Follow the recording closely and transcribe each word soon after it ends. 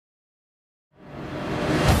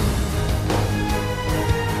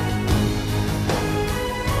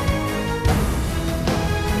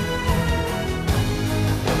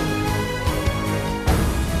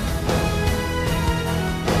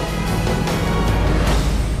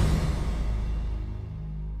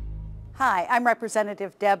Hi, I'm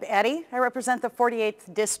Representative Deb Eddy. I represent the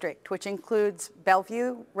 48th District, which includes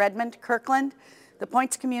Bellevue, Redmond, Kirkland, the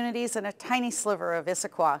Points communities, and a tiny sliver of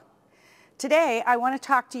Issaquah. Today, I want to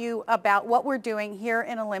talk to you about what we're doing here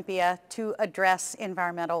in Olympia to address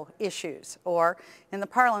environmental issues, or in the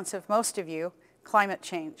parlance of most of you, climate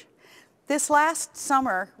change. This last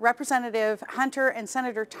summer, Representative Hunter and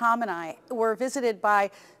Senator Tom and I were visited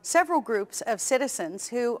by several groups of citizens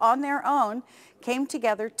who, on their own, came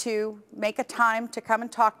together to make a time to come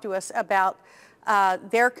and talk to us about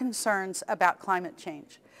their concerns about climate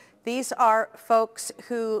change. These are folks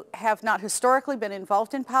who have not historically been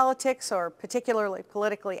involved in politics or particularly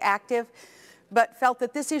politically active, but felt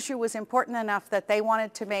that this issue was important enough that they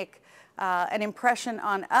wanted to make an impression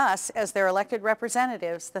on us as their elected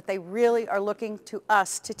representatives that they really are looking to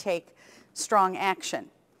us to take strong action.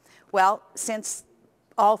 Well, since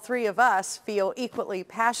all three of us feel equally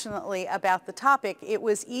passionately about the topic, it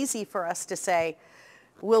was easy for us to say,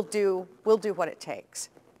 we'll do what it takes.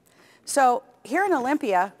 So here in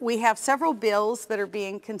Olympia, we have several bills that are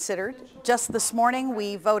being considered. Just this morning,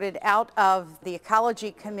 we voted out of the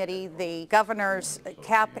Ecology Committee the governor's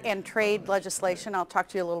cap and trade legislation. I'll talk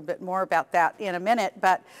to you a little bit more about that in a minute.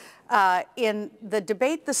 But in the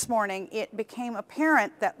debate this morning, it became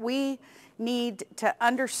apparent that we need to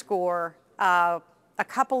underscore a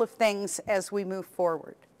couple of things as we move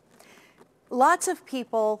forward. Lots of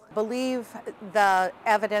people believe the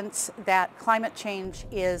evidence that climate change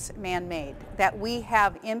is man-made, that we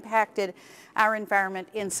have impacted our environment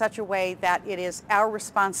in such a way that it is our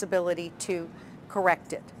responsibility to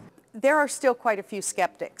correct it. There are still quite a few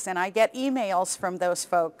skeptics, and I get emails from those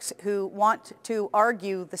folks who want to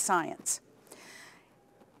argue the science.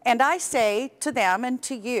 And I say to them and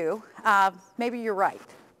to you, maybe you're right.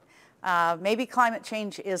 Maybe climate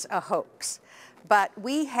change is a hoax. But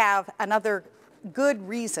we have another good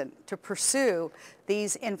reason to pursue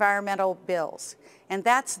these environmental bills, and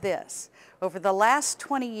that's this. Over the last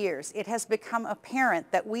 20 years, it has become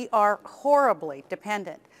apparent that we are horribly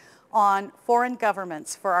dependent on foreign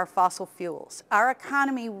governments for our fossil fuels. Our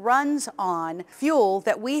economy runs on fuel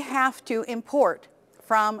that we have to import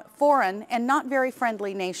from foreign and not very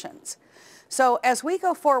friendly nations. So as we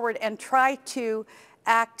go forward and try to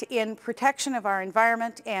act in protection of our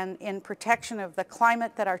environment and in protection of the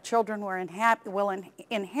climate that our children will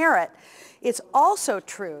inherit, it's also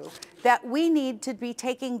true that we need to be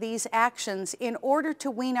taking these actions in order to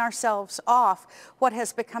wean ourselves off what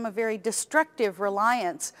has become a very destructive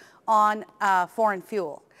reliance on foreign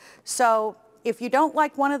fuel. So if you don't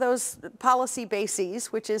like one of those policy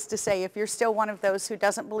bases, which is to say if you're still one of those who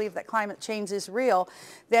doesn't believe that climate change is real,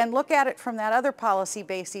 then look at it from that other policy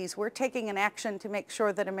basis. We're taking an action to make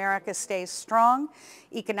sure that America stays strong,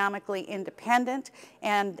 economically independent,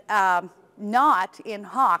 and not in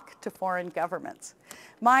hock to foreign governments.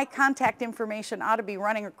 My contact information ought to be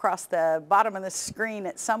running across the bottom of the screen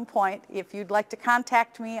at some point. If you'd like to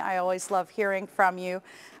contact me, I always love hearing from you.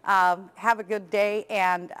 Have a good day,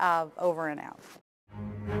 and over and out.